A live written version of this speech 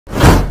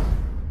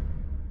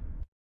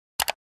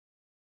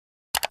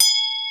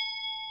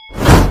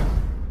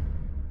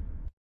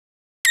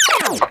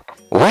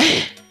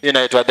We?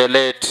 Inaitwa The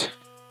Late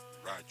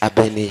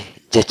Abeni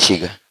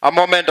Jachiga. A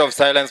moment of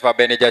silence for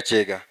Beni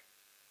Jachiga.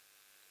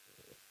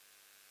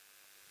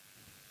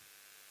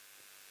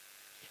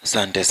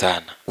 Asante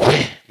sana.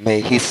 We,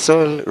 may his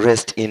soul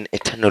rest in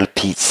eternal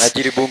peace.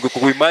 Najaribu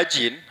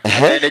kuimagine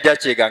Beni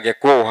Jachiga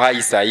angekuwa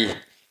uhai sahi.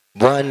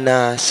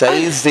 Bwana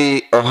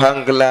saizi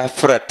Ohangla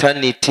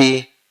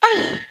fraternity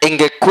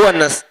ingekuwa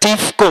na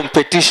stiff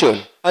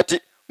competition. Ati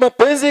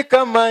mapenzi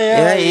kama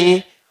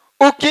yai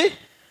uki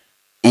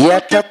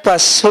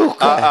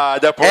yatapasuka.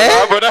 Japo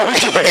hapo na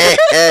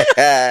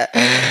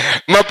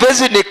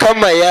mapenzi ni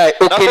kama yai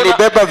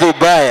ukinibeba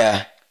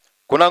vibaya.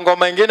 Kuna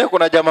ngoma nyingine,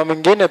 kuna jamaa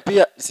mwingine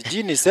pia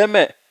sijui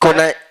niseme.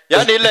 Kuna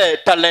yani ile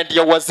talent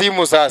ya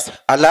wazimu sasa.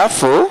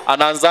 Alafu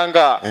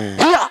anaanzanga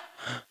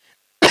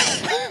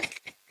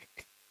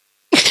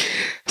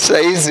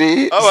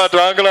saizi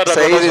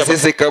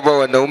sisi kama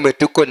wanaume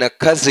tuko na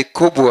kazi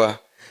kubwa.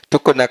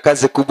 Tuko na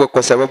kazi kubwa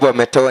kwa sababu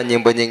ametoa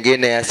nyimbo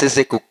nyingine ya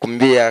sisi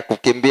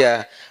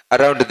kukimbia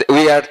around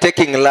we are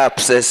taking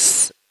laps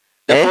as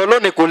Polo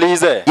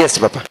nikuulize. Yes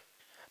papa.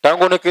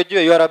 Tangu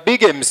nikijua you are a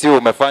big MC,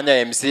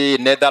 umefanya MC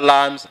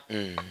Netherlands,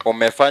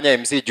 umefanya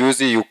MC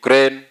juzi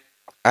Ukraine.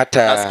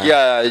 Hata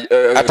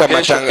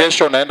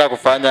kesho naenda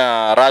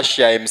kufanya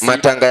Russia MC.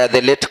 Matanga ya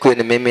The Late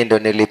Queen mimi ndo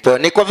nilipewa.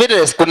 Ni kwa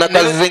vile kuna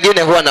kazi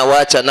zingine huwa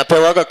nawacha,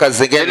 napewaga kazi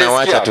zingine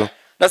nawacha tu.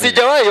 Na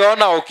sijawahi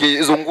ona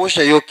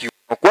ukizungusha hiyo kiuno.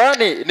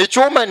 Kwani ni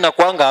chuma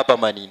inakuanga hapa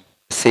manini?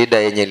 Sida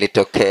yenye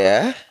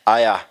ilitokea.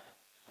 Aya.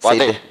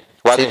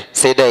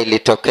 Sida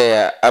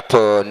ilitokea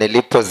hapo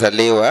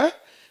nilipozaliwa.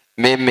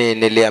 Mimi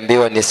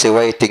niliambiwa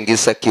nisiwahi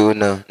tingiza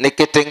kiuno.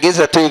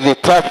 Nikitingiza tu hivi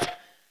pap,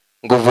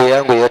 nguvu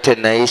yangu yote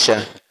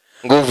naisha.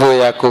 Nguvu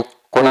ya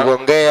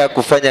kuongea,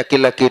 kufanya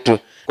kila kitu.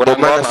 Ndio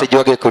maana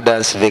sijuage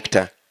kudance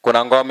Victor.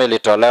 Kuna ngoma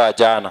ilitolewa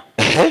jana.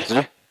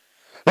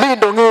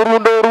 Lindo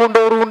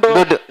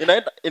rundo.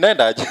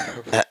 Inaenda aje?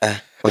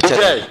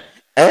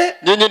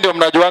 Nyinyi ndio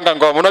mnajuanga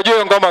ngoma. Unajua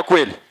hiyo ngoma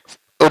kweli?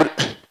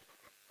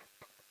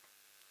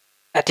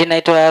 Ati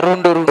inaitwa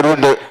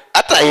rundo.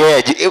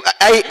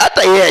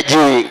 Hata yeye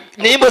ajui.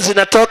 Nyimbo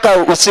zinatoka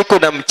usiku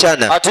na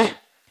mchana. Ati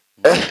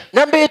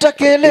Nyambita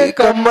kele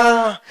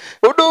kama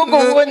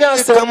udungu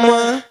wanyasa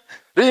kama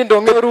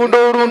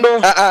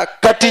rundo.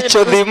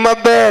 Katicho dhima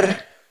ber.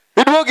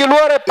 Iduogi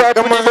luare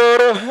patu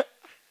niloro.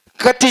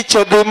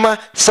 Katicho dhima.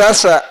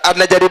 Sasa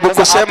anajaribu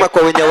kusema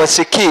kwa wenye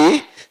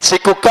wasikii,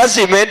 siku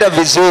kazi imeenda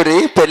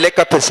vizuri,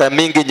 peleka pesa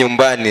mingi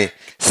nyumbani.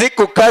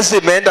 Siku kazi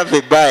imeenda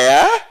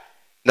vibaya,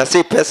 na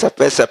si pesa.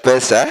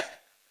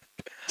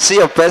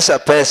 Sio pesa.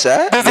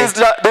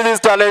 This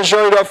is Talent Show,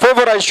 your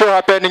favorite show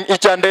happening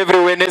each and every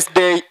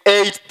Wednesday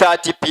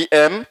 8:30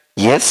 p.m.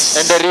 Yes.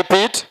 And the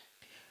repeat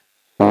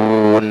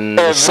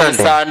every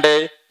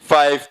Sunday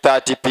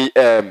 5:30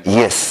 p.m.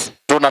 Yes.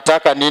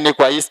 Tunataka nini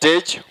kwa hii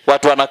stage?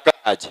 Watu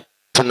wanakaaje?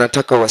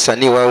 Tunataka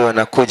wasanii wao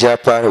wanakuja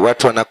hapa,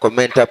 watu wana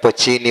comment hapo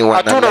chini,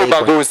 hatuna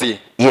ubaguzi.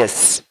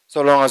 Yes.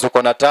 So long as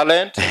uko na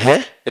talent,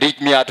 reach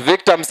me at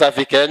Victor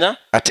Msafi Kenya,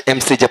 at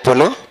MC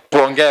Japolo.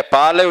 Tuongee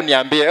pale,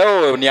 uniambie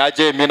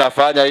uniaje mimi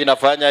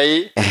nafanya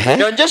hii.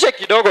 Nionyeshe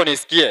kidogo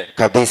nisikie.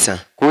 Kabisa.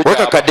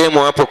 Weka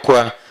kademo hapo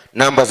kwa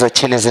namba za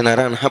chini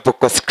zinarana hapo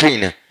kwa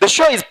screen. The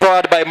show is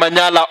powered by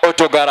Manyala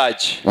Auto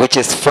Garage, which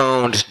is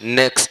found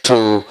next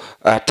to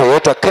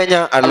Toyota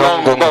Kenya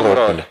along Ngong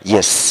Road.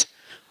 Yes.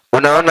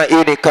 Unaona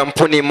hii ni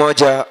kampuni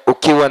moja.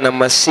 Ukiwa na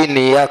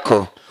mashini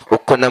yako,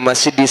 uko na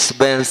Mercedes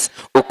Benz,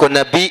 uko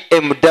na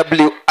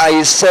BMW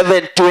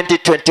i7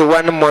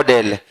 2021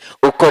 model,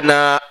 uko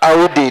na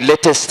Audi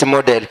latest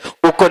model,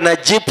 uko na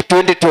Jeep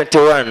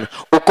 2021,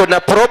 uko na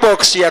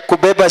Probox ya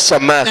kubeba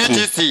samaki.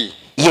 ETC.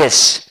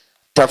 Yes.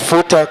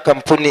 Tafuta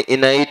kampuni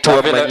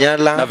inaitwa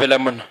Manyala.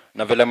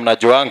 Na vile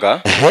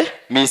mnajuanga,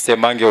 mimi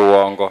semange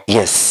uongo.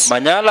 Yes.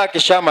 Manyala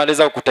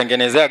akishamaliza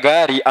kutengenezea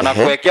gari,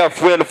 anakuwekea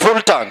fuel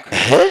full tank.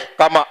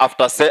 Kama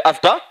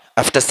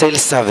after sale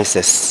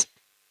services.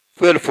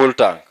 Fuel full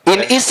tank.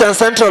 In East and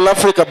Central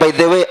Africa, by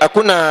the way,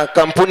 hakuna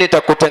kampuni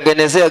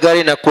itakutengenezea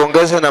gari na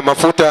kuongeza na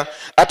mafuta,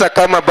 hata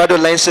kama bado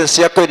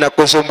license yako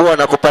inakusumbua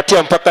na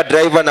kupatia mpaka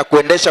driver na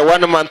kuendesha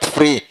 1 month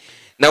free.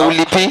 Na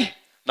ulipi?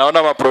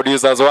 Naona ma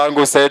producers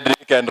wangu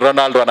Cedric and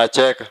Ronald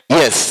wanacheka.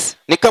 Yes.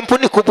 Ni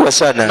kampuni kubwa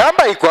sana.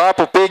 Namba iko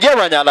hapo, pigia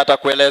Manyala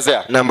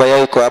atakuelezea. Namba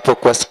yao iko hapo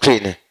kwa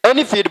screen.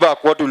 Any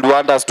feedback what would you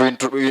want us to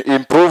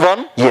improve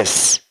on?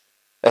 Yes.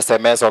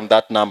 SMS on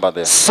that number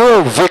there.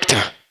 So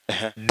Victor,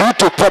 due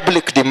to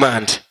public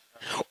demand,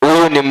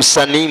 huyu ni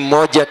msanii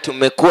mmoja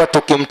tumekuwa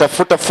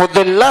tukimtafuta for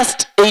the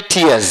last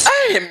 8 years.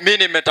 Mimi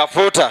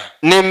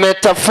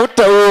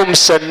nimetafuta huyu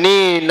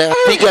msanii,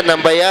 napiga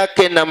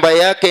namba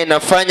yake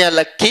inafanya,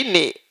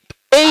 lakini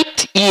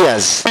 8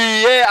 years.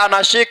 PA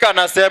anashika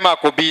anasema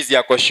ako busy,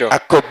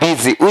 ako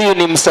busy. Huyu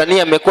ni msanii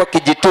amekuwa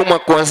kijituma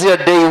kuanzia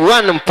day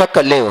 1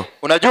 mpaka leo.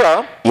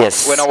 Unajua?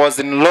 Yes. When I was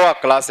in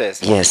lower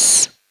classes.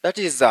 Yes. That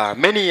is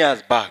many years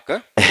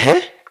back.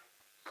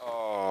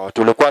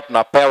 Tulikuwa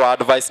tunapewa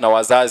advice na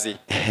wazazi.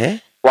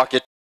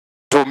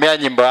 Wakitumia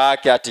nyimbo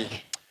yake ati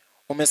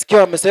umesikia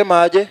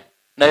wamesema aje?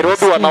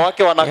 Nairobi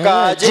wanawake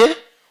wanakaa aje?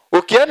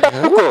 Ukienda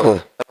huko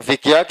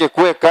rafiki yake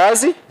kuwe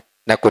kazi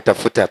na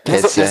kutafuta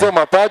pesa. Hizo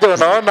mapaja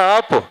unaona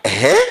hapo?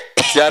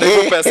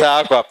 Siharibu pesa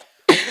yako hapo.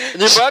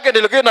 Nyimbo yake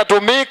nilikuwa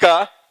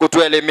inatumika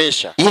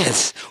kutuelimisha.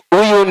 Yes.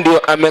 Huyu ndio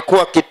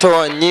amekuwa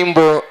akitoa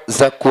nyimbo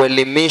za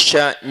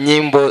kuelimisha,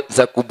 nyimbo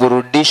za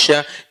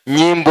kuburudisha,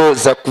 nyimbo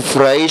za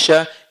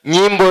kufurahisha,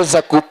 nyimbo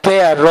za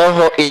kupea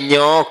roho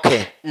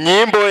inyooke.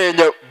 Nyimbo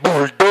yenye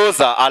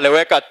bulldozer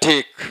aliweka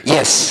tick.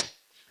 Yes.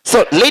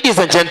 So ladies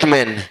and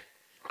gentlemen,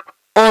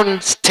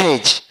 on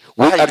stage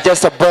we are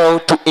just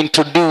about to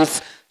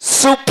introduce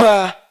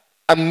super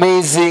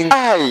amazing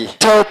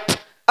top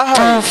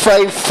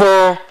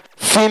 254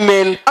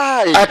 female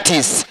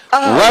artists.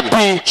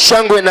 Wapi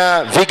shangwe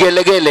na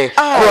vigelegele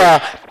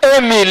kwa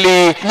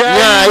Emily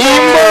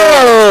Nyaimbo.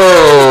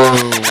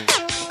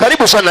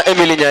 Karibu sana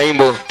Emily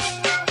Nyaimbo.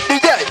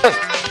 DJ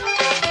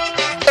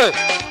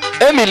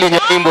Emily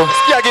Nyaimbo.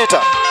 Sikia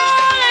gita.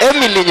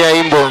 Emily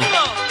Nyaimbo.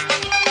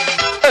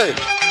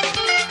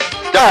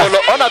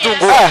 Ona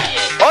tunguo.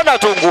 Ona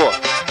tunguo.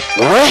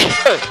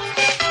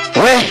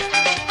 We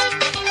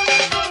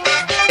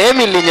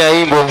Emily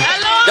Nyaimbo.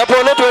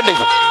 Japolo twende.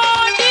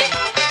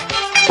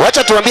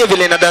 Wacha tuambie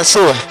vile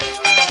inadansua.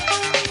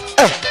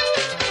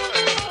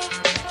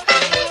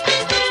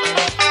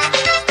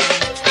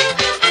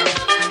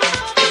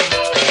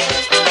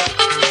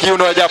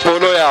 Kiuno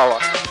Japolo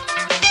yawa.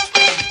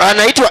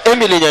 Anaitwa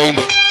Emily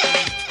Nyaimbo.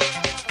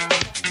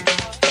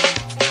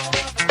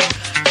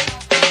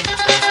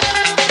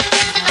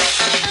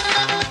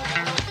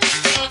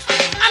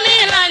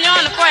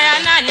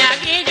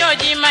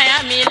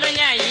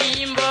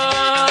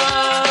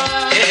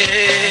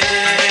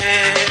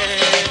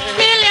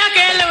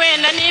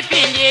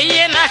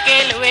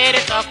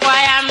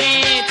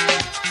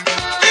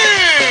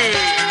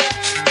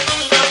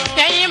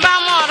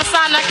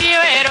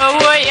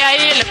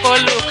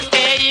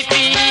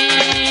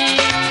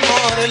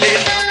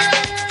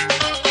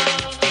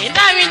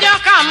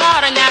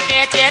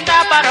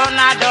 Tienda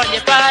parona doje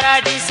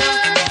paradiso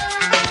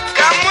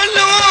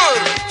Kamulur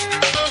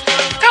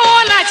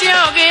Kawona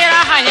chiogira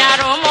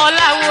hanyaro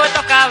mola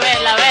uoto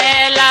kawela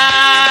wela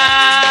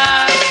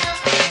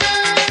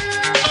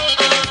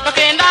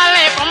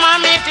Tokendale koma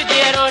miti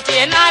diero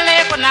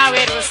tienale kona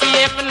wero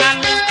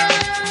siepnani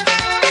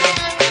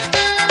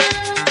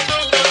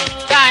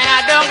Kaya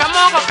donga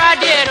moko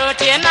kadiero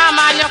tiena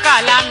manyo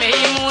kalame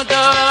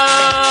imudo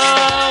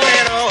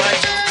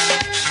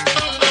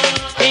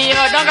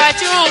Donga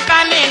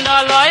chunka nindo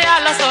loya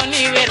la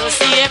soni wero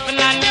siep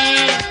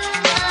nani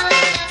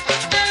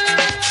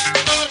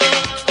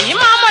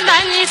Imamo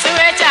danyi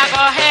suwe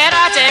chako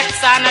hera tek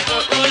sana to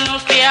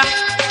unukia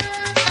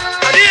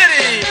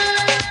Adiri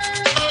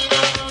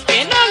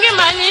Kendongi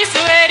manyi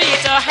suwe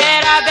rito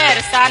hera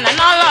ber sana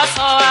nolo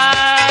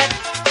soad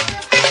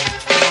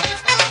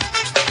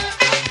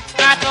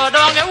Nato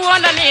donge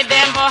uonda ni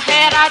dembo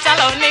hera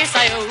chalo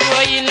nisa yo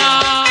uoino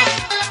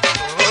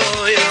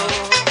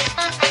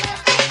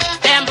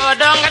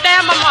Donga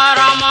demo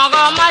moro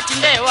mogo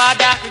matinde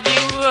wadak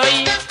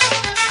diwoi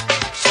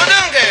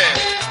Sudonge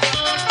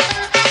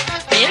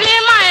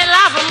Ilima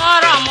ilafu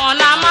moro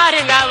mona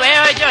mariga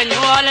weo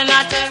jonyuole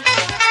nate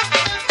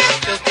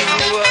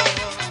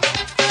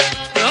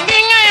Dungi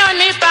ngayo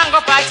ni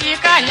pango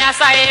pachika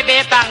nyasa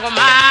ebe pango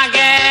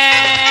mage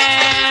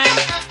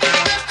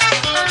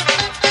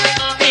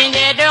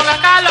Pinje donga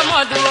kalo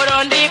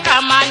moduro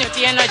ndika manyo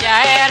tieno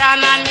jaera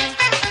nani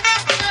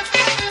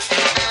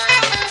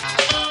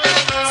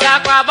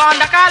Kwa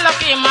bonda kalo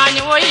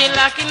kimanyu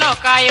woila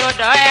kinoka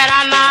yodo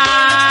erana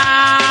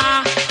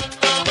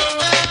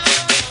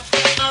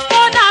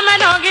Oda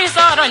menogi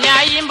soro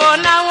Nyaimbo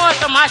na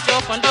woto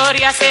macho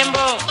kondoria sembo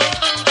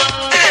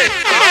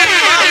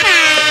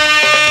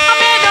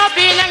Abedo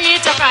pinya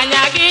ngito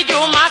kanyagi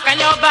juma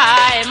kanyoba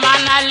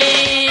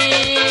manali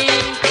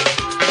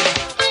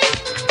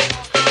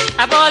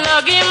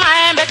Abologi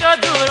maembe to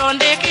duro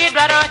ndiki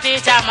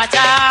dwaroti chama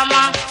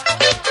chama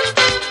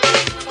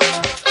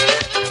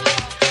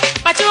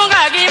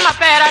Machunga gi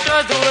mapera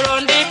to duro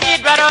ndiki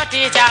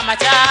dwaroti chama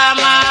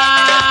chama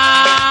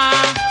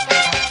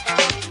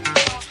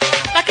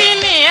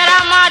Lakini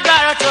era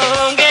madwaro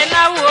tonge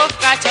na wuok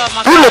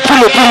kachoma Pull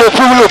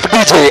up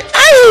DJ.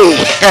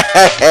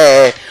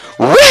 Ai.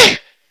 We.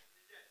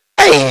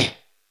 Ai.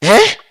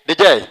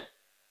 DJ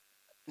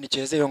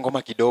nicheze hiyo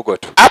ngoma kidogo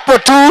tu. Hapo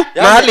tu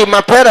mahali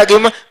mapera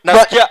gima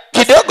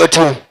kidogo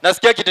tu.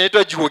 Nasikia kitu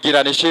inaitwa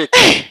juogira ni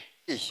shake.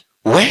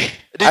 We.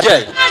 DJ.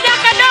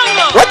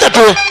 Wacha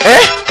tu.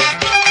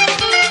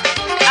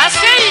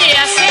 Asiye.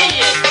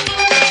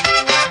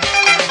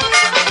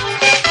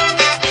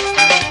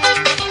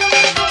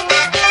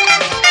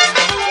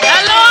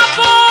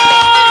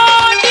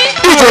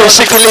 DJ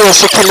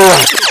shikilia.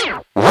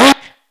 We.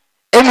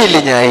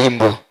 Emily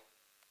Nyaimbo.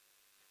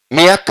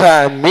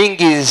 Miaka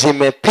mingi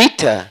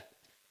zimepita.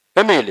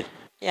 Emily.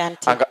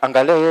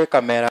 Angalia hiyo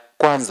kamera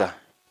kwanza.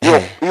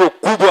 Hiyo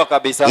kubwa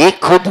kabisa. Hii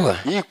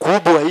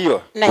kubwa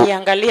hiyo.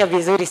 Naiangalia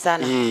vizuri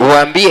sana.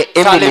 Waambie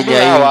Emily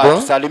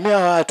Nyaimbo. Salimia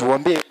watu,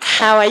 waambie.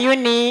 How are you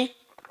ni?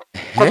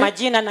 Kwa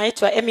majina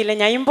naitwa Emily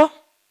Nyaimbo.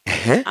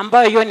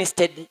 Ambayo hiyo ni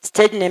stage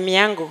name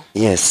yangu.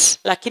 Yes.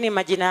 Lakini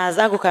majina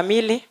zangu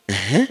kamili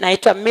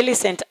naitwa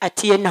Millicent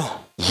Atieno.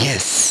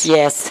 Yes.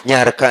 Yes.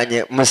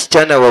 Nyarkanye,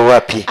 msichana wa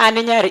wapi?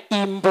 Ani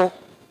Nyaimbo.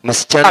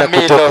 Msichana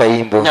kutoka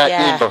Imbo.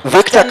 Yeah.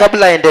 Victor,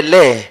 kabla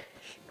endelee,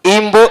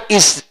 Imbo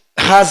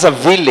has a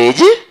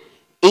village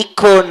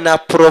iko na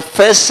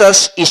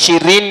professors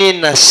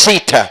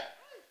 26.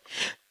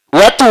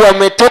 Watu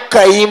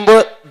wametoka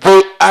Imbo,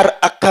 they are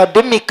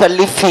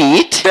academically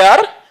fit. They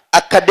are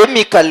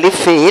Academically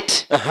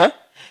fit,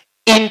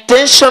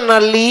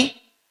 intentionally,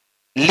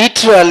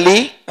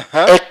 literally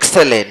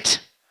excellent.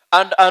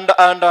 And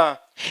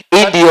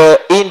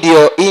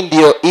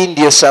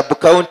Indio sub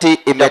county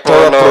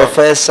imetoa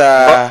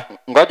professor.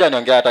 Ngoja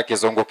niongea hata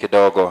kizungu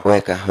kidogo.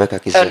 Weka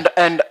kizungu.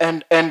 And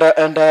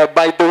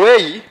by the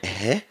way,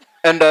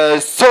 and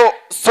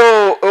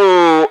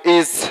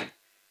is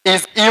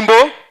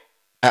Imbo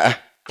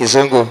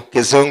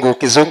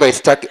kizungu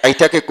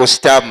haitaki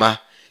kustama.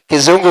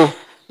 Kizungu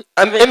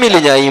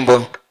Emily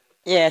Nyaimbo.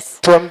 Yes.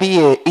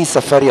 Tuambie hii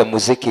safari ya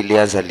muziki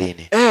ilianza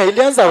lini?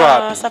 Ilianza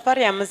wapi?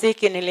 Safari ya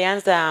muziki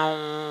nilianza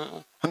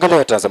angalia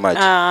watazamaji.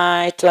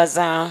 It was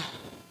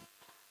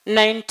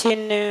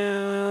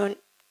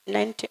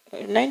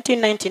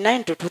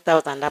 1999 to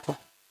 2000 hapo.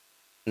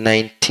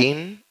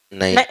 19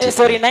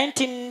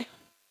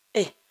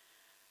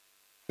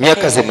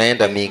 miaka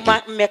zimeenda mingi.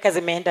 Miaka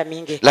zimeenda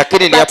mingi.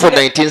 Lakini ni hapo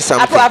 19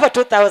 something. Hapo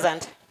 2000.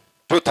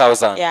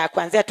 2000. Yeah,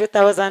 kuanzia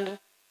 2000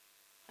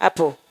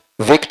 hapo.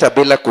 Victor,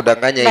 bila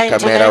kudanganya hii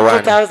kamera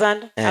 2000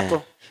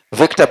 hapo.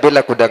 Victor,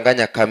 bila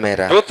kudanganya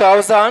kamera.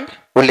 2000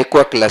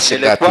 ulikuwa klasi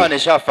ngapi? Nilikuwa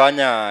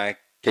nishafanya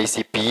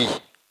KCPE.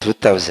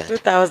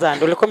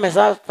 2000 ulikuwa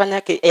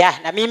umeshafanya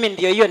na mimi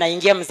ndio hiyo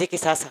naingia muziki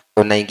sasa.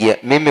 Unaingia.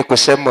 Mimi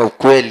kusema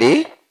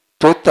ukweli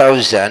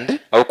 2000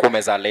 au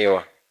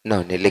kumezaliwa.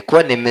 No,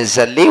 nilikuwa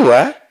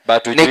nimezaliwa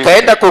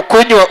nikaenda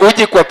kukunywa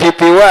uji kwa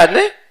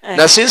PP1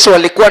 na since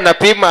walikuwa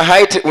napima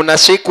height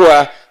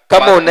unashikwa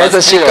kama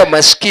unaweza shika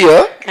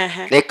masikio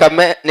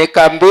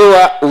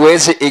nikaambiwa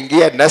uweze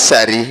ingia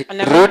nasari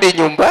rudi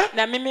nyumba.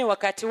 Na mimi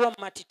wakati huo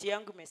matiti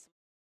yangu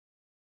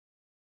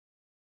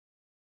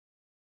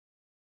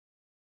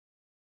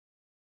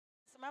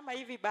simama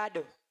hivi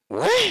bado.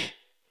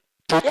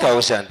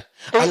 2000.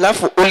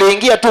 Alafu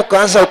uliingia tu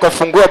kaanza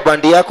ukafungua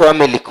bandi yako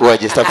ama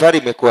ilikuwaje? Safari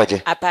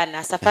imekuwaje?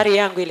 Hapana, safari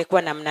yangu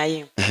ilikuwa namna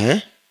hii.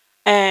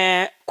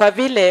 Kwa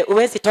vile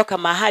uwezi toka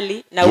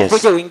mahali na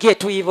ukuje uingie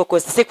tu hivyo kwa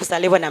sisi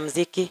kusaliwa na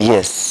muziki.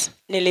 Yes.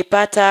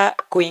 Nilipata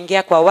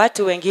kuingia kwa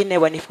watu wengine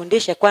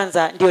wanifundishe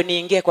kwanza ndio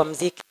niingie kwa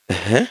muziki.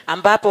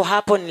 Ambapo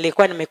hapo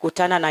nilikuwa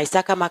nimekutana na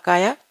Isaka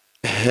Makaya.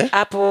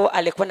 Hapo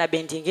alikuwa na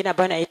bendi nyingine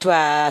ambayo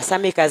inaitwa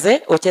Sami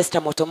Kaze,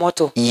 Orchestra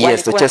Motomoto.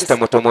 Yes, Orchestra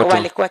Motomoto.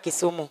 Walikuwa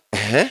Kisumu.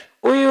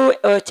 Huyu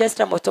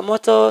Orchestra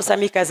Motomoto,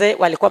 Sami Kaze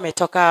walikuwa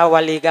wametoka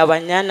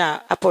waligawanyana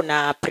hapo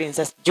na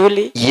Princess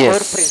Julie, yes.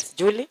 Or Prince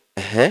Julie.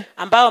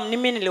 Ambao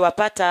mimi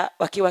niliwapata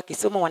wakiwa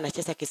Kisumu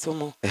wanacheza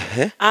Kisumu.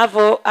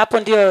 Hapo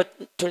ndio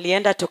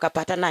tulienda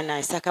tukapatana na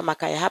Isaka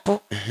Makaya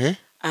hapo.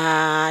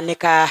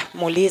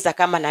 Nikamuuliza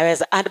kama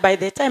naweza, and by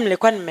the time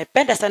nilikuwa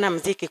nimependa sana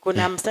muziki.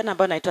 Kuna msichana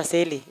ambaye anaitwa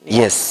Seli.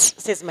 Yes.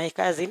 This is my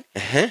cousin.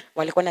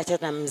 Walikuwa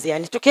wanacheza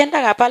muziki.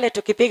 Tukienda pale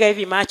tukipiga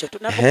hivi macho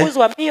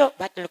tunapokuzwa mbio,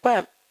 but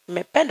nilikuwa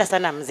nimependa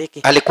sana muziki.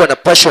 Alikuwa na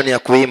passion ya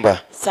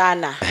kuimba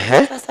sana.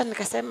 Sasa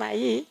nikasema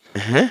hii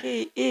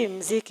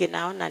muziki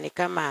naona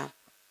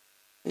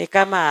ni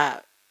kama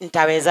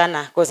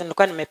nitawezana kwa sababu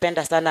nilikuwa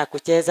nimependa sana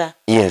kucheza.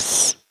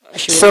 Yes.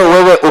 So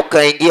wewe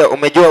ukaingia,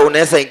 umejua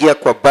unaweza ingia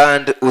kwa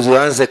band,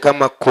 uanze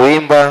kama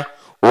kuimba,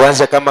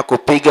 uanze kama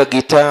kupiga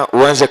gitaa,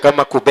 uanze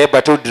kama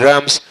kubeba tu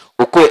drums.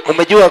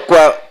 Umejua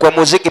kwa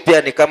muziki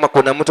pia ni kama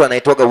kuna mtu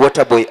anaitwa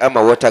waterboy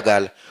ama water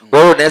girl.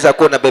 Wewe unaweza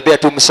kuwa unabebea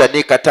tu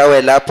msanii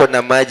katawe hapo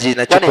na maji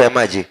na chupa ya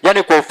maji.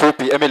 Yani kwa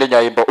ufupi Emily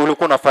Nyaimbo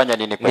ulikuwa unafanya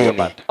nini kwa hiyo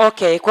band?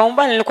 Okay, kwa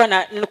umbali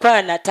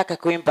nilikuwa nataka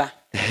kuimba.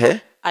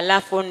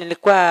 Alafu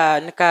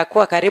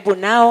nikakuwa karibu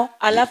nao.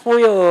 Alafu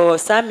huyo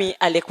Sami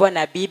alikuwa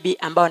na bibi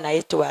ambao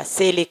anaitwa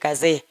Seli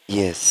Kaze.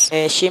 Yes.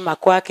 Shima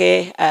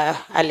kwake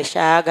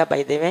alishaaga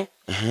by the way.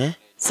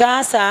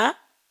 Sasa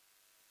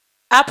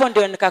hapo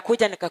ndio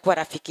nikakuwa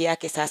rafiki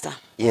yake sasa.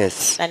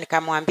 Yes. Na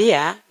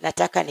nikamwambia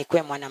nataka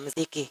nikuwe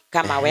mwanamuziki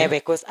kama wewe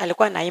cause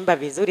alikuwa anaimba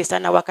vizuri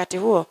sana wakati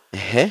huo.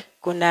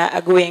 Kuna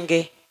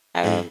Agwenge.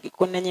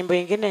 Kuna nyimbo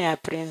nyingine ya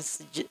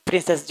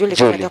Princess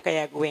Julie kutoka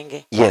ya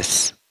Agwenge.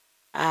 Yes.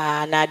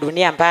 Na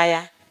Dunia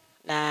Mbaya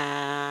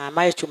na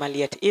Mayo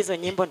Chumaliet. Hizo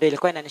nyimbo ndio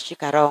ilikuwa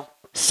inanishika roho.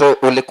 So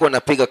ulikuwa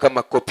unapiga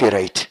kama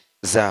copyright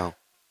zao?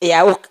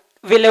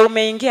 Vile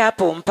umeingia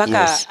hapo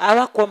mpaka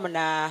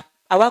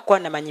hawakuwa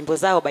na manyimbo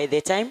zao by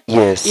the time.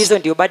 Yes. Hizo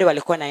ndio bado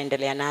walikuwa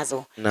naendelea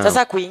nazo. No.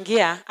 Sasa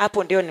kuingia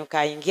hapo ndio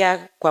nikaingia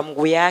kwa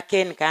mguu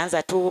yake,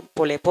 nikaanza tu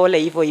polepole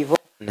hivyo.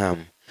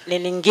 Naam.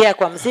 Niliingia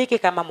kwa muziki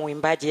kama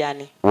muimbaji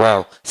yani.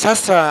 Wow.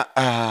 Sasa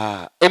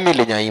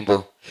Emily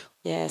Nyaimbo.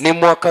 Yes. Ni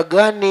mwaka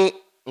gani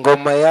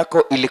ngoma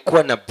yako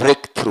ilikuwa na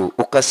breakthrough,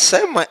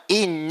 ukasema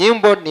hii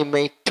nyimbo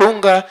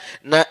nimeitunga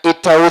na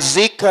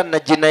itauzika na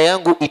jina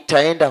yangu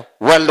itaenda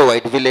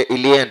worldwide vile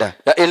ilienda?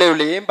 Ya ile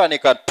uliimba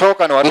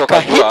nikatoka na watu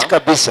wakajua Hit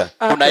kabisa.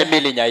 kuna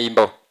Emily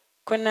Nyaimbo.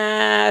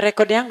 Kuna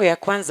rekodi yangu ya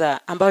kwanza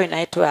ambayo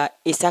inaitwa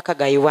Isaka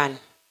Gaiwan.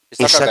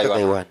 Isaka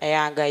Gaiwan.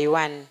 Ya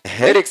Gaiwan.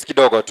 Lyrics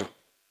kidogo tu.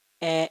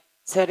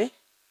 Sorry?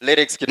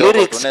 Lyrics kidogo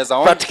Lyrics, tunaweza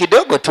on.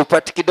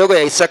 part kidogo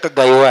ya Isaka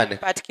Gaiwan.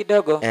 Part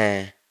kidogo.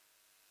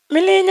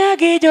 Milinya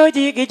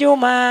gijoji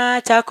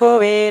gijuma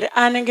chakower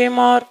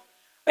angimor.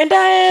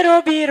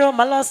 Wendaero biro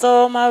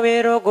maloso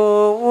mawero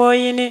go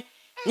woini.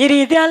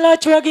 Nyiridi alo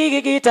chwagi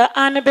gigita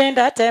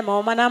anbenda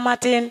temo mana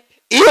Martin.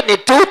 Hiyo ni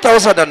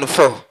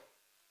 2004.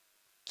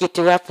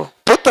 Kitu hapo.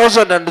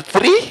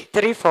 2003?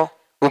 3-4.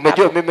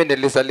 Umejua mimi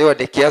nilizaliwa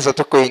nikianza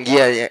tu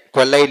kuingia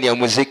kwa line ya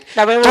muziki.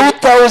 Na wewe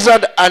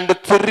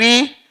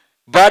 2003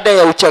 baada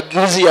ya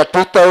uchaguzi ya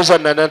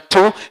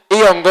 2002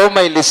 hiyo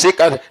ngoma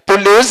ilisika.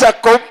 Tuliuza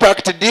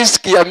compact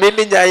disc ya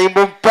Mili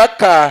Nyaimbo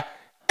mpaka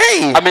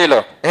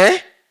Amilo.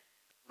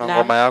 Na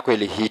Ngoma yako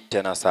ilihit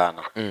tena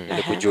sana.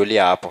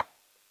 Nilikujulia hapo.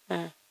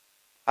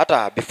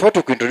 Hata before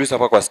tukuintroduce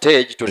hapa kwa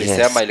stage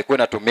tulisema ilikuwa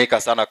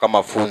inatumika sana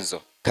kama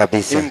funzo.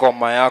 Kabisa. Hii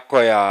ngoma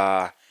yako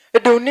ya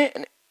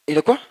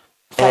ilikuwa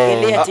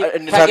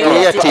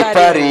Fagilia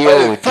tipari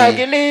yodi.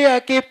 Fagilia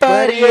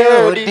kipari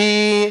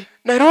yodi.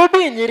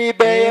 Nairobi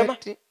nyiribeyema.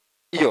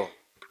 Hiyo.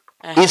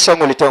 Hii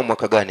song ulitoa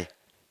mwaka gani?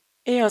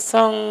 hiyo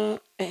song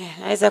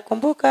naweza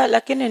kumbuka,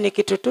 lakini ni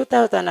kitu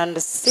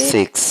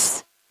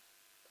 2006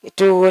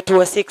 to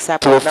 6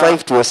 hapo. 2005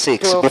 to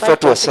 6 before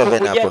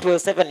 2007 hapo.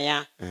 2007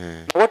 yeah.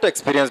 What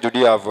experience did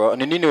you have?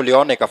 Ni nini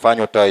uliona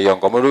ikafanywa utoe hiyo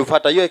ngoma?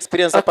 Ulifuata hiyo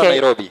experience hapa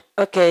Nairobi?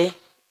 Okay.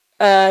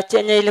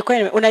 Chenye ilikuwa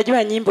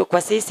unajua nyimbo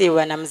kwa sisi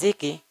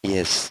wanamuziki.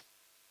 Yes.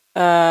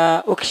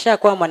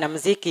 Ukishakuwa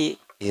mwanamuziki,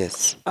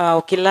 yes.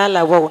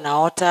 Ukilala huwa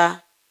unaota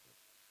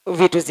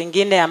vitu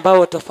zingine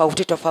ambao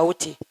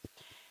tofauti.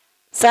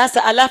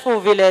 Sasa alafu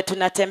vile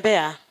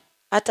tunatembea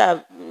hata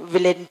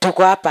vile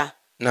tuko hapa.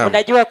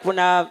 Unajua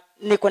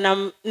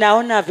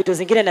naona vitu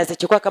zingine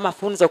nazichukua kama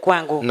funzo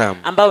kwangu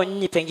ambao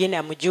nyinyi pengine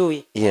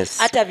hamjui. Yes.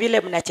 Hata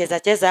vile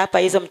mnacheza hapa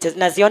hizo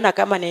naziona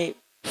kama ni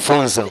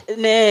funzo.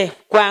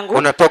 Kwangu.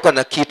 Unatoka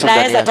na kitu ndani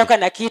yake. Naweza toka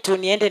na kitu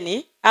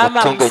niende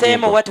ama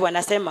msemo watu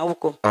wanasema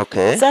huko.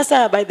 Okay.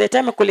 Sasa by the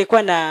time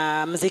kulikuwa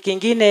na muziki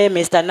mwingine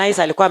Mr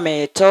Nice alikuwa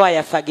ametoa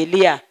ya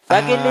fagilia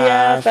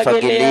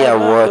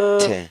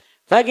wote.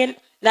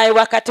 Na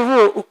wakati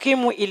huo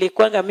ukimwi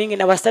ilikuanga mingi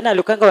na wasichana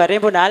walikuanga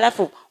warembo, na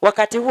alafu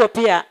wakati huo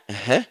pia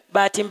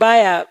bahati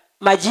mbaya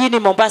majini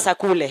Mombasa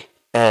kule.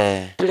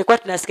 Tulikuwa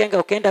tunasikenga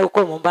ukienda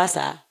huko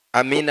Mombasa.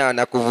 Amina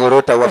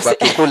anakuvuruta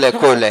wabaki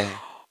kule.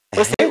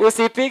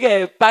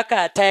 Usipige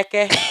paka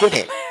teke.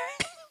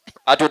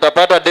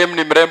 Atutapata dem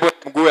ni mrembo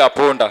mguu ya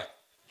ponda.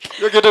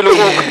 Hiyo kitu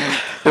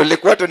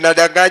tulikuwa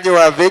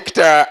tunadanganywa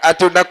Victor,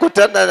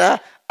 atunakutana na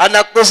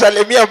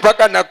anakusalimia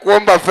mpaka na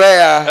kuomba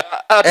fare.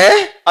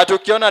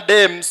 Atukiona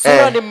dem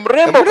sura ni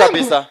mrembo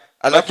kabisa.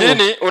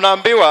 Lakini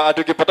unaambiwa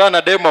atukipatana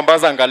na dem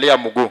Mombasa angalia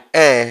mguu.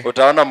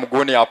 Utaona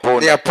mguu ni ya ponda.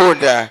 Ni ya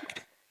ponda.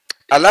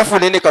 Alafu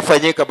nini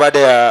kafanyika baada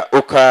ya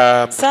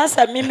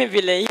Sasa mimi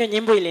vile hiyo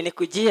nyimbo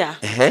ilinikujia.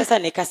 Sasa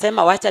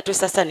nikasema wacha tu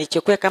sasa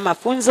nichukue kama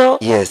funzo.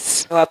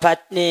 Yes.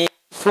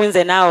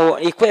 Nifunze nao,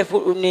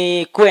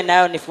 nikuwe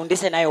nao,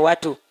 nifundishe nayo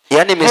watu.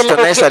 Yaani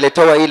Mr Nice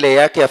alitoa ile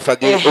yake ya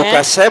fagilia.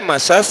 Ukasema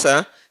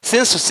sasa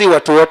since si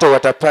watu wote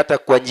watapata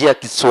kwa njia ya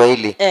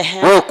Kiswahili.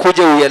 Wewe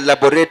kuja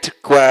uelaborate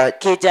kwa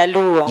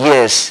Kijaluo.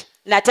 Yes.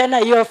 Na tena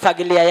hiyo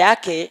fagilia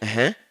yake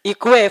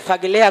ikuwe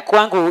fagilia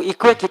kwangu,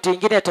 ikuwe kitu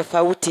kingine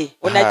tofauti.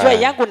 Unajua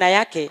yangu na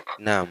yake.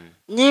 Naam.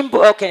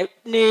 Nyimbo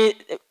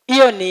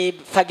hiyo ni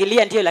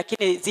fagilia ndio,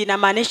 lakini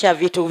zinamaanisha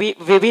vitu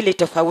viwili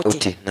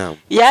tofauti. Naam.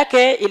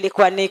 Yake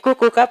ilikuwa ni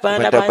kuku kapa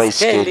na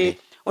baskeli.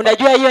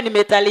 Unajua hiyo ni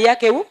methali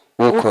yake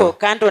huko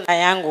kando na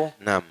yangu.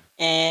 Naam.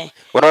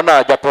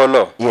 Unaona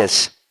Japolo?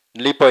 Yes.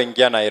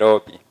 Nilipoingia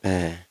Nairobi.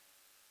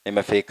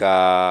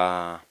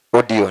 Nimefika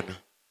Odeon.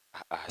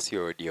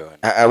 Sio Odeon.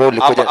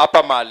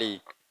 Hapa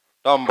mali.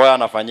 Tomboya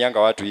anafanyanga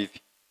watu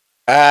hivi.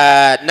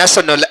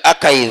 National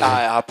Archive.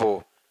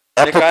 Hapo.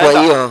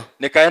 Kwa hiyo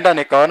nikaenda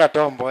nikaona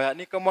Tomboya,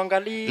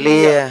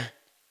 nikamwangalia.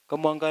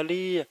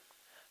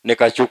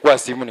 Nikachukua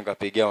simu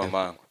nikapigia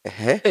mamangu.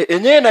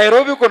 Enyewe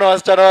Nairobi kuna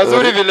wasichana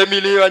wazuri vile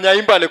Mili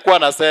Nyaimbo alikuwa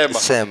anasema.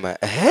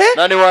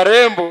 Na ni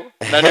warembo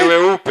na ni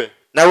weupe.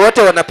 Na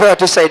wote wanapewa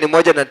tu saini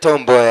moja na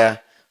Tomboya.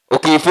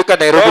 Ukifika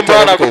Nairobi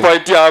Tomboya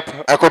anakupointia hapo.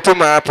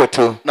 Akutuma hapo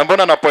tu. Na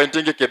mbona na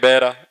pointingi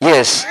Kibera?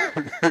 Yes.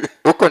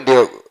 Huko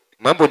ndio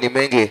mambo ni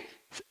mengi.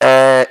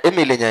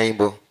 Emily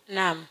Nyaimbo.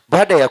 Naam.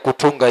 Baada ya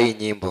kutunga hii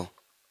nyimbo,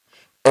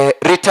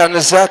 return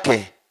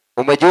zake,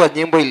 umejua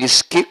nyimbo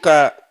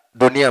ilisikika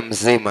dunia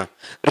mzima.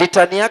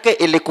 Return yake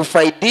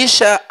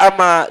ilikufaidisha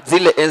ama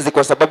zile enzi,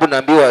 kwa sababu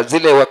naambiwa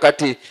zile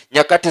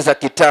nyakati za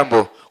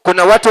kitambo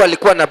kuna watu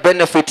walikuwa na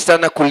benefit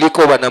sana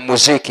kuliko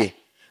wanamuziki.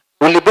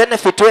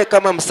 Ulibenefit wewe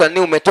kama msanii,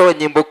 umetoa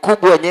nyimbo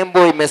kubwa,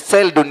 nyimbo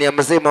imesell dunia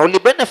mzima.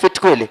 Ulibenefit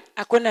kweli?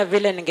 Hakuna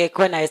vile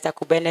ningekuwa naweza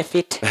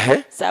kubenefit.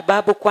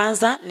 Sababu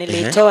kwanza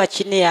nilitoa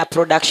chini ya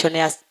production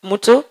ya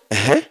mtu.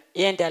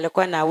 Yeye ndiye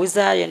alikuwa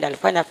anauza, yeye ndiye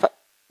alifanya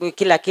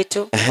kila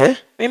kitu.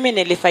 Mimi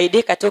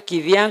nilifaidika tu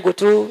kivyangu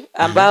tu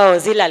ambao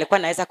zile alikuwa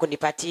anaweza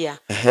kunipatia.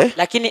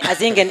 Lakini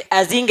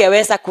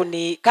azingeweza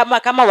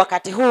kama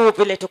wakati huu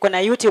vile tuko na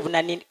YouTube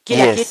na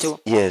kila kitu,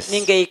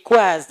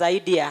 ningeikuwa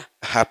zaidi ya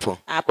hapo.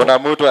 Kuna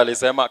mtu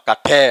alisema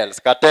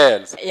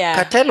cartels. Yeah.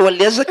 Cartel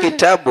walianza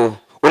kitabu.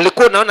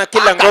 Ulikuwa unaona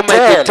kila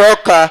ngoma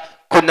ikitoka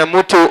kuna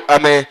mtu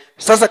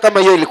sasa kama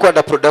hiyo ilikuwa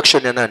na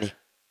production ya nani?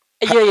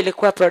 Hiyo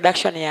ilikuwa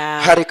production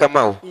ya Hari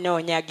Kamau. No,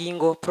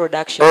 Nyagingo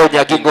production.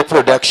 Nyagingo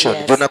production.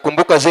 Yes.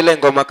 Tunakumbuka zile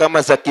ngoma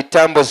kama za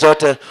kitambo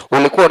zote,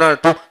 ulikuwa unaona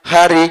tu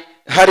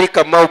Hari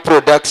Kamau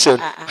production.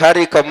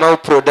 Hari Kamau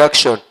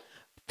production.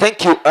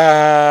 Thank you.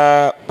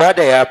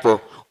 Baada ya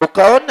hapo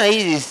ukaona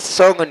hii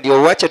song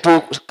ndio uache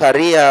tu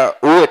career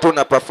uwe tu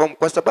na perform,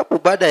 kwa sababu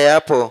baada ya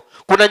hapo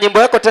kuna nyimbo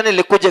yako tena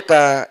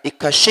ilikuja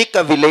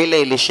ikashika vile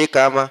ile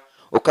ilishika, ama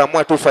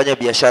ukaamua tu ufanye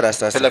biashara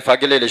sasa? Ile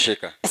Fagilia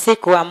ilishika.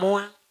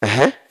 Sikuamua.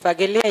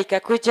 Fagilia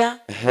ikakuja,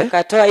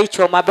 ukatoa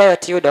hicho mabayo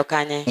tiudo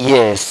kanye.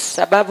 Yes.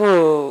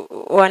 Sababu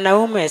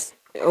wanaume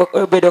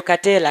obedo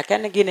katela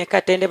kana gine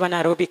katende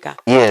bana robika.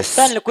 Yes.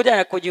 Sasa nilikuja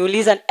na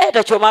kujiuliza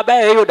cho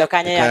mabayo yudo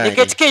kanye ya.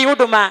 Niketike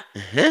yuduma.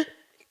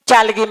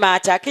 Chalgi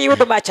macha.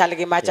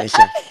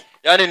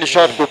 Yaani ni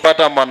short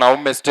kupata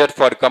mwanaume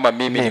straightforward kama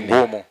mimi ni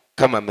ngumu.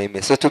 Kama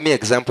mimi. So tumie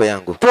example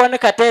yangu. Tuone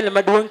katele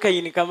maduonka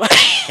yini kama.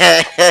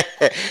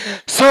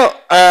 So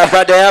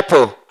baada ya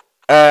hapo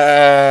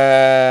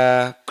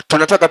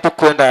tunataka tu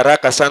kuenda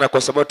haraka sana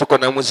kwa sababu tuko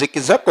na muziki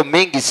zako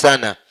mingi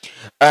sana.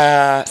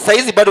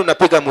 Saizi bado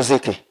unapiga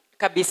muziki?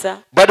 Kabisa.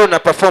 Bado una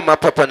perform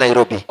hapa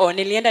Nairobi?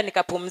 Nilienda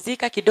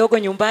nikapumzika kidogo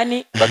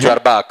nyumbani. But you are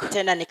back.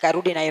 Tena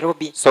nikarudi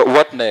Nairobi. So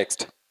what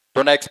next?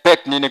 Tuna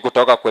expect nini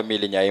kutoka kwa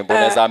Emily Nyaimbo?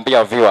 Naweza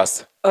ambia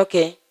viewers.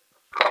 Okay.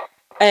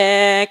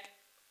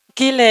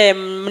 Kile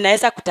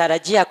mnaweza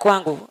kutarajia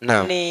kwangu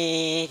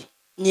ni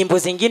nyimbo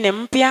zingine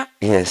mpya.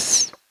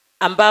 Yes.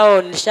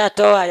 Ambao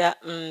nishatoa ya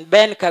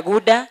Ben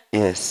Kaguda.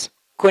 Yes.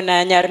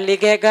 Kuna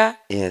Nyarligega.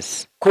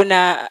 Yes.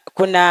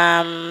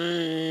 Kuna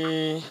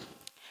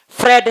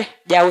Fred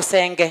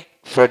Jausenge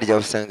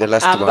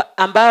last one.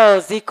 Ambao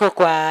ziko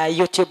kwa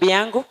YouTube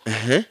yangu.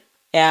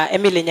 Ya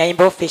Emily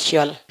Nyaimbo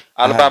official.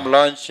 Album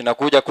launch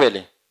inakuja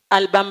kweli?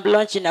 Album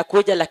launch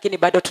inakuja, lakini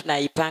bado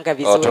tunaipanga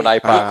vizuri.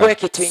 Tunaipanga.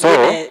 Kitu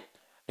kingine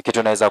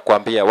kitu naweza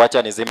kuambia,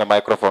 wacha nizime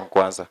microphone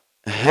kwanza.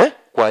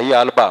 Kwa hii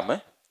album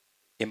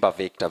imba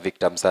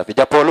Victor Msafi.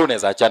 Japo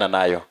unaweza achana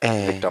nayo.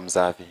 Victor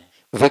Msafi.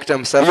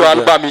 Hiyo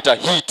album ita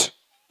hit.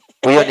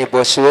 Huyo ni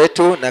boss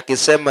wetu, na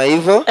kisema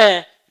hivyo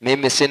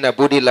mimi sina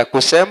budi la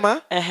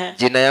kusema.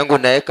 Jina yangu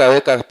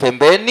weka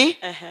pembeni.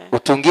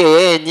 Utungie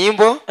yeye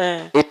nyimbo.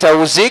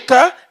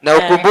 Itauzika, na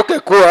ukumbuke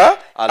kuwa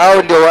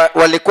au ndio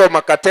walikuwa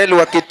makateli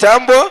wa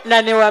kitambo.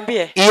 Na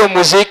niwaambie hiyo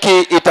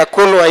muziki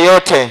itakulwa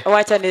yote.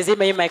 Wacha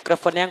nizime hii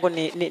microphone yangu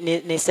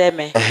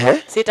niseme.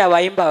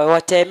 Sitawaimba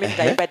wote, mimi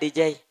nitaimba DJ.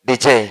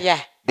 Yeah.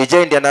 DJ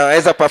ndiye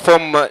anaweza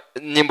perform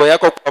nyimbo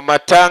yako kwa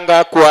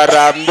matanga, kwa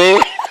rambe.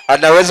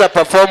 Anaweza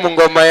perform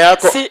ngoma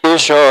yako.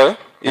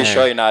 Hii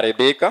show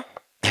inaharibika.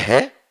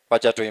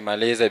 Wacha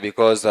tuimalize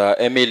because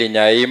Emily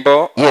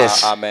Nyaimbo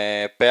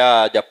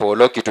amepea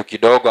Japolo kitu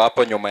kidogo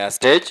hapo nyuma ya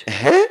stage.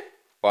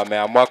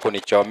 Wameamua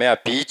kunichomea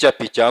picha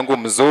yangu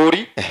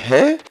mzuri.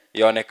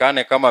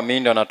 Ionekane kama mimi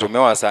ndio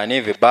natumiwa wasanii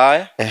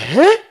vibaya.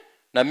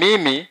 Na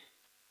mimi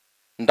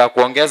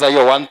ndakuongeza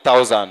hiyo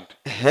 1000.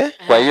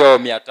 Kwa hiyo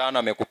 500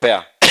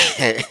 amekupea.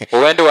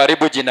 Uende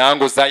uharibu jina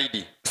yangu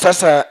zaidi.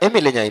 Sasa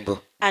Emily Nyaimbo,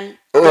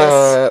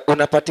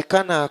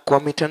 unapatikana kwa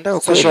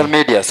mitandao, social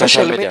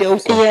media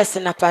huko? Yes,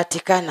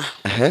 napatikana.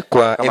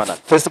 Kwa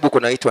Facebook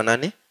unaitwa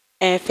nani?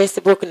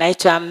 Facebook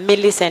naitwa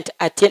Millicent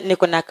Atieno.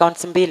 Niko na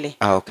accounts mbili.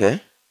 Okay.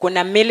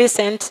 Kuna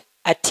Millicent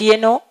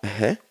Atieno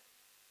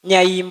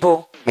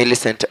Nyaimbo.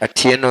 Millicent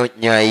Atieno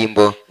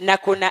Nyaimbo. Na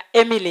kuna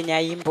Emily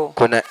Nyaimbo.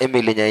 Kuna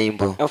Emily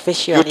Nyaimbo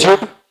official.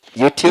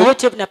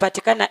 YouTube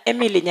napatikana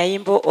Emily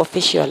Nyaimbo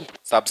official.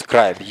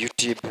 Subscribe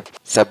YouTube.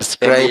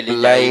 Subscribe,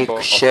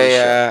 like,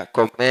 share,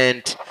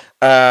 comment.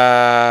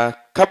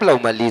 Kabla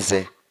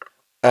umalize,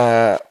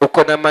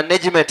 uko na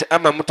management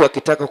ama mtu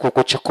akitaka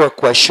kukuchukua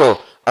kwa show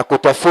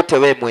akutafute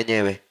we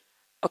mwenyewe?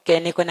 Okay,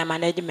 niko na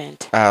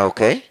management.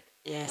 Okay.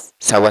 Yes.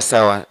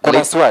 Sawa.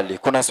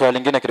 Kuna swali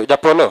lingine kidogo.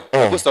 Japolo,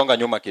 hebu songa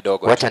nyuma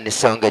kidogo. Wacha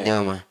nisonge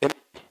nyuma.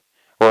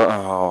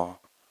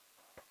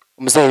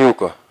 Mzee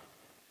yuko?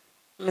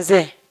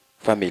 Mzee?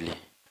 Family.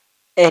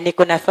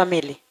 Niko na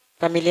family.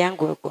 Family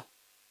yangu huko.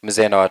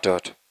 Mzee na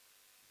watoto?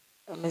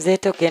 Mzee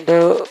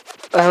tokendo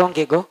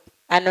aongego.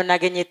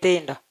 Anonage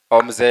nyithindo.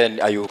 Mzee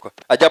ayuko.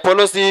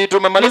 Japolo, si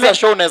tumemaliza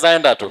show, unaweza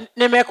enda tu.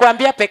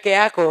 Nimekuambia peke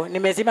yako,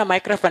 nimezima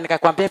microphone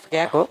nikakwambia peke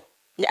yako.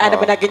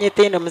 Anonage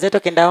nyithindo, mzee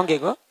tokenda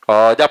aongego.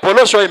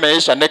 Japolo, show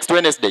imeisha next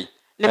Wednesday.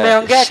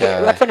 Nimeongea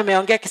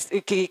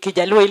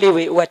Kijaluo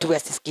ili watu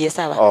wasisikie,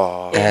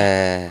 sawa?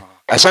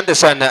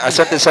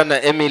 Asante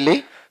sana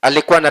Emily.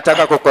 Alikuwa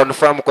anataka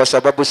kuconfirm kwa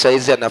sababu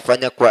saizi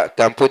anafanya kwa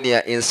kampuni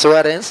ya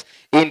insurance.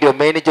 Hii ndio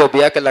main job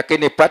yake,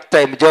 lakini part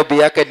time job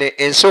yake ni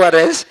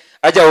insurance.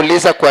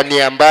 Hajauliza kwa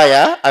nia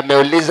mbaya,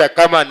 ameuliza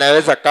kama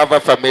anaweza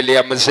cover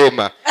familia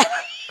mzima.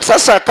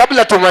 Sasa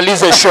kabla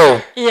tumalize show,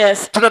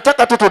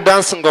 tunataka tu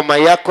dance ngoma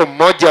yako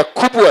moja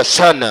kubwa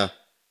sana.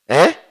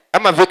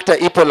 Ama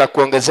Victor ipo la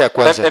kuongezea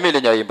kwanza?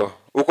 Emily Nyaimbo,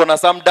 uko na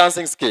some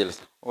dancing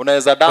skills.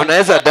 Unaweza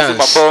dance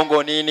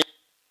mabongo nini?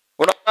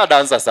 Unaweza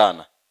danza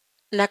sana.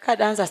 Nakaa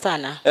danza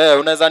sana.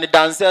 Unaweza ni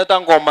dance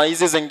hata ngoma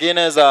hizi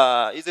zingine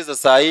za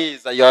saa hii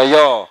za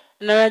yoyo.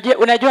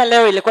 Unajua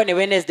leo ilikuwa ni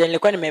Wednesday,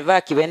 nilikuwa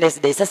nimevaa ki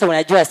Wednesday. Sasa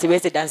unajua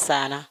siwezi dance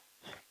sana.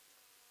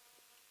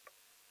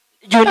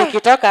 Juu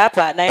nikitoka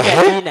hapa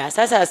naenda dinner.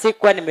 Sasa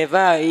sikuwa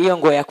nimevaa hiyo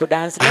nguo ya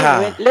kudance.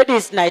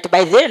 Ladies night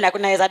by the way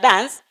naweza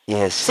dance.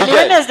 Yes. Si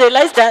Wednesday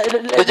lifestyle.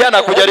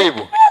 Vijana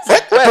kujaribu.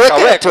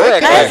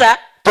 Naweza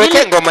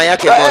tuweke ngoma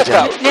yake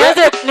moja.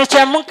 Nianze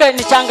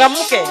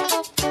nichangamke.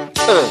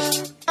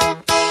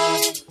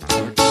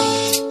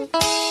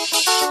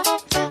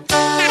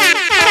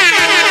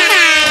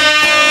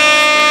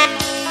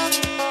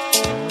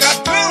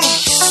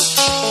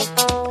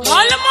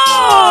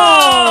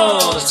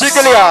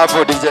 Shikilia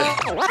hapo DJ.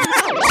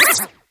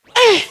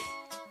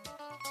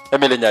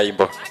 Emily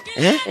Nyaimbo.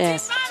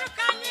 Yes.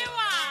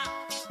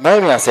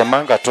 Mimi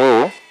nasemanga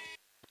tu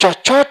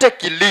chochote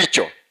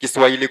kilicho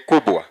Kiswahili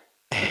kubwa.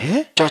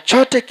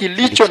 Chochote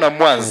kilicho na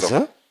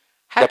mwanzo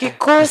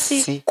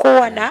hakikosi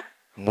kuwa na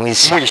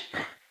mwisho.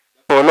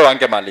 Polo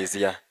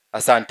angemalizia.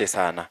 Asante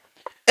sana.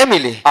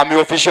 Emily, I'm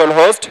your official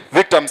host,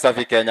 Victor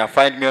Msavi Kenya.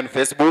 Find me on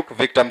Facebook,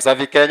 Victor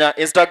Msavi Kenya.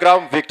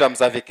 Instagram, Victor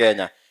Msavi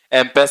Kenya.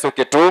 M-Pesa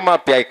ukituma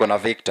pia iko na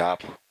Victor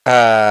hapo.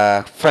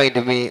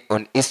 Find me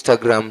on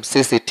Instagram,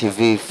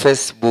 CCTV,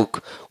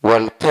 Facebook,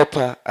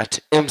 wallpaper at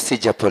MC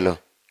Japolo.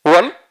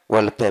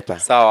 Wallpaper.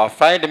 Sawa,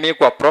 find me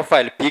kwa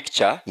profile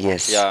picture.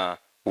 Yes. Ya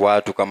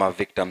watu kama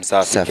Victor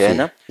Msavi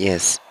Kenya.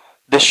 Yes.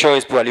 The show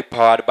is purely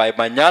powered by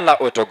Manyala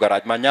Auto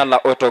Garage.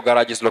 Manyala Auto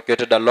Garage is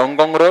located along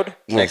Ngong Road,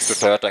 next to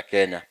Toyota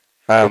Kenya.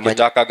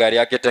 Ukitaka gari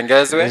yake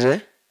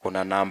tengezwe,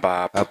 kuna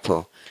namba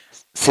hapo.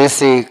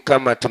 Sisi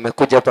kama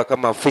tumekuja hapa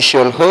kama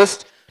official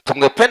host,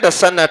 tungependa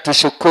sana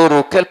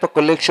tushukuru Kelpa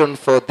Collection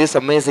for this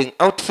amazing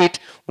outfit.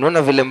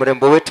 Unaona vile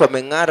mrembo wetu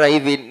ameng'ara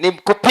hivi, ni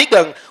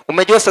kupiga.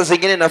 Umejua saa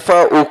zingine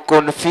nafaa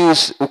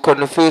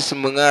uconfuse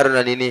mng'aro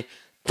na nini.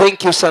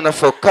 Thank you sana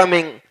for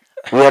coming.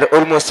 We are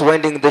almost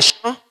winding the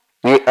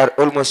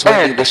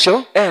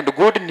show. And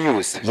good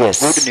news.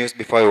 Yes. Good news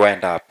before we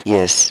wind up.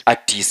 Yes.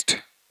 Artist,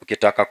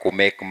 ukitaka ku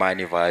make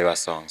money via your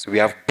songs, we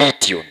have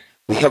B-Tune.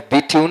 We have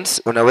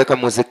B-Tunes. Unaweka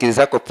muziki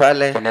zako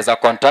pale. Unaweza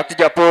contact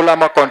Japolo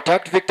ama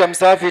contact Victor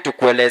Msavi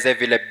tukueleze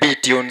vile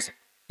B-Tunes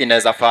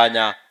inaweza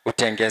fanya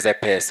utengeze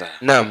pesa.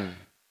 Naam.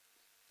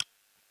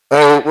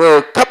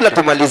 Kabla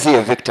tumalizie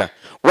Victor,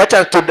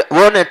 wacha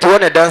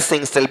tuone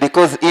dancing style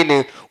because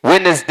in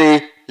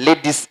Wednesday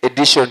ladies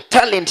edition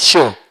talent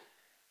show.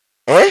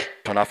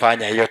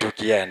 Tunafanya hiyo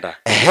tukienda.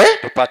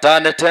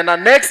 Tupatane tena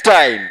next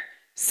time.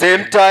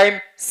 Same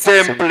time,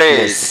 same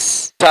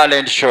place.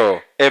 Talent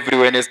show every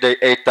Wednesday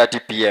 8:30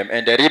 p.m.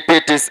 and the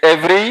repeat is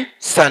every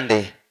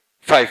Sunday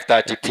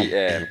 5:30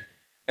 p.m.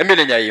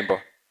 Emily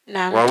Nyaimbo.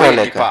 Naam.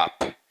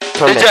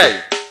 DJ.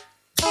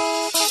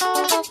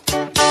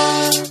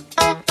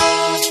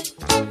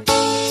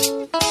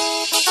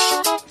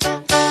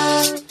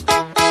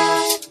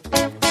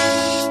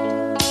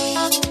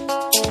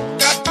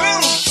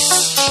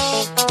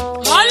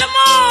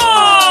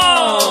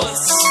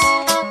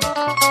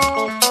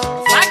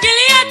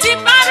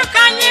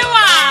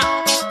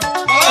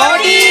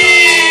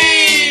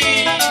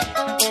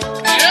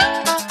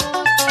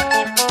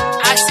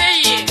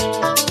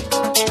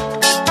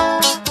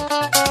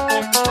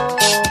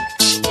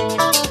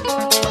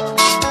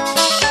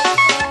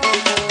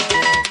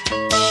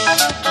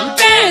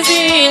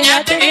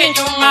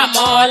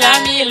 Mola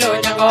milo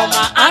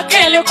ngoma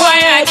akele kwa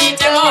ya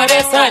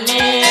jitore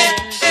sani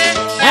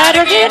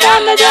Narugida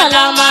na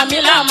jala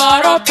mamila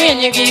moro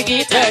pinyi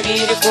gigita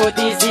giri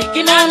kodi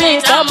zikina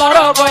nita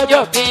moro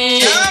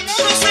gojopi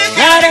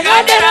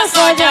Narugadera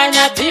soja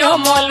nyatio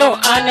molo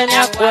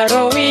ananya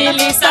kwaro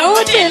wili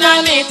sauti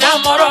na nita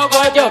moro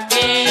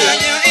gojopi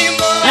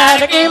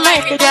Narugi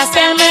maiki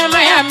jaseme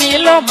maya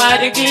milo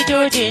marigi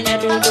juji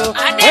nyadudo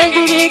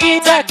Engi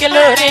gigita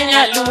kilori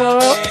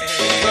nyaluo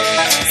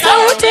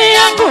Sauti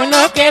yangu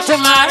no ketu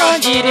maro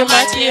njiri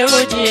machi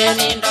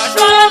ujieni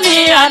Ndodo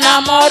miya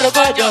na moro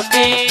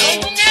gojopi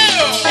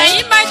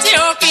Ei machi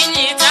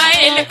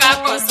ukinyita ilika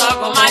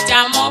kosogo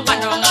Machamo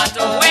pano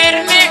ngato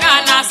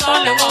Wermega na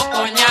solu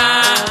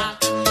mokonya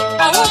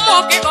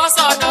Paumo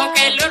kikosodo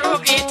keluru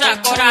kita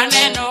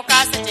Koraneno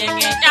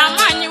kasijenge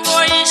Jamanyi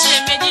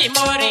woishe meji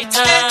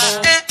morita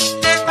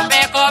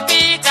Mbeko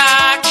pita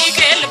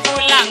kikel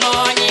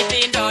pulango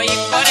Nyitindo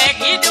ikore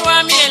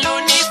gidwa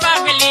mieluni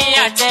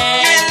familia te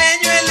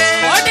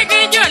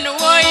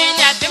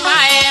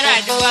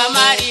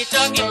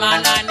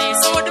Gimana ni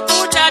sud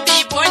puta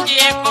bi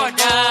ponje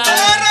koda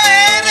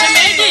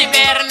Meji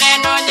berne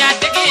no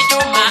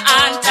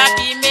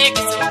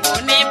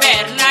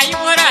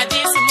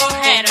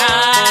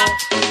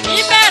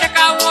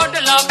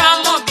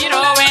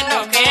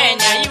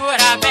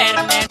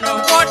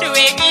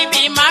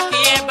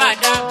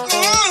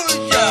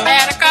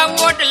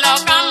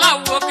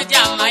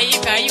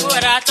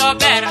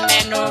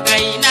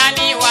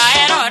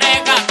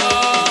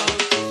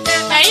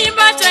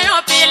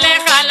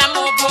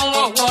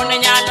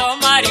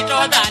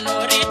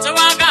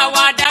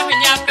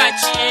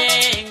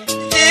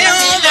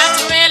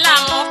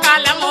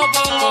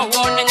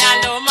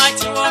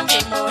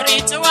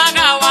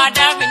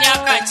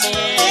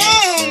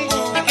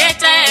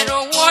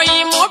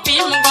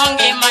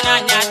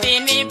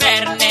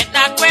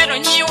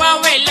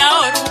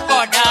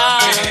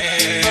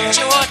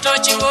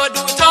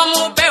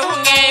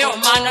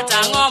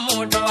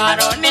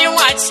paro ni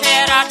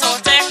wachera to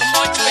tek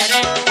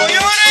mochwere.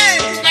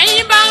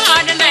 Nyaimbo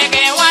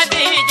adnege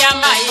wadhi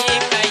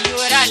Jamaica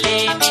yura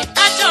leni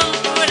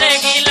achompure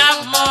gila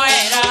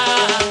moera.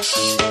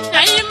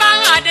 Nyaimbo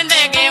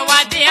adnege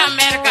wadhi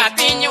Amerika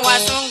piny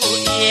wasungu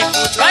iye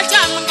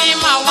wacham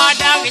gima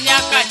wadag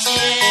nyaka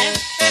chie.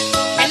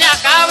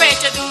 Nyaka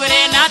weche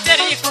dure na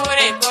teri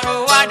kure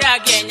koro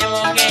wadage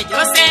nyamonge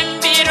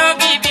josembiro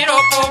gibiro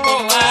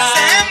pogowa.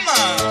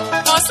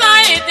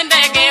 Osaid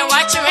ndege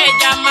wachwe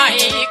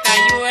Jamaica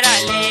yura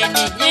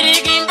leni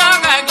nyirigi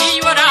mboga gi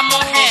yura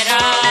mohera.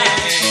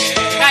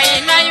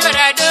 Kaina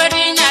yura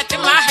dori nyati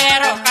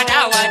mahero kada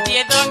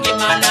wadhi dhongi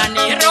mana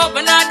ni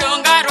robna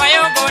donga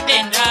royo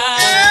godenda.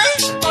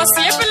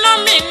 Osiepno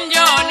min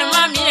jon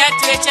mami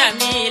atwecha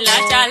mila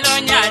chalo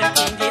nyar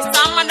kingi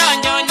sama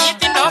donjo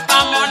nyithindo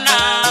pamona.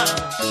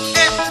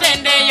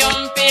 Dende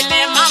yompile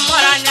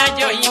mamora na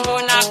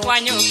joimbo na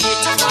kwanyo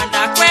kitu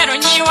mwanda kwero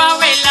nyiwa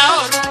wela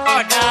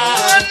orukoda.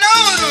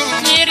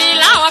 Nyiri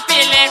lawa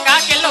pile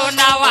kakilo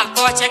na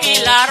wakoche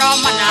gila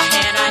roma na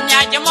hera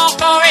nyaje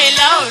moko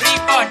wela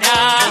orikoda.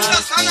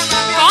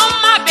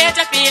 Koma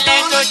beta pile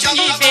to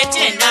chunyi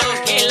bete na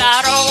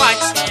kila ro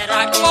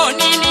wachera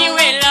konini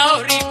wela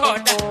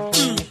orikoda.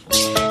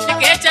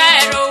 Neketa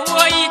ero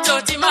uoi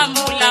to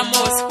timamula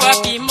mos kwa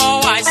pimo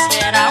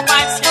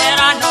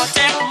wachera no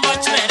tek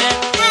mochwere.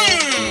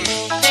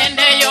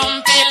 Dende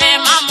yompile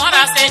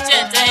mamora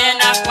sechete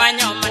na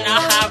kwanyo mna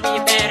habi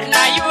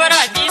berna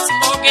yura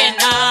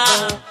dismogena.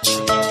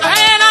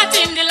 Kaena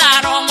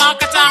tindila roma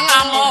katanga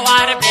mo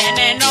war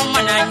bene no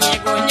mna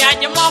nyigo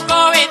nyaje moko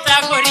weta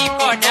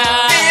gorikoda.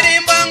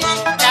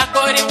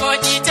 Dakori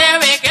bojite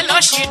weke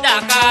lo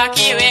shidaka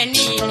kiwe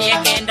nini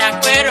ekenda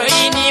kwero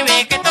ini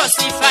weke to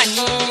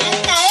sifani.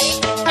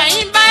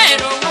 Nyaimbo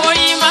ero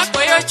moi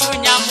makoyo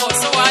chunya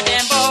moso wa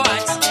dembo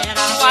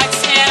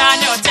wachera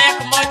ne otek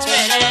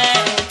mochwere.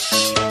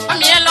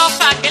 Amielo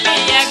fakeli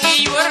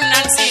yagi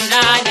yurnan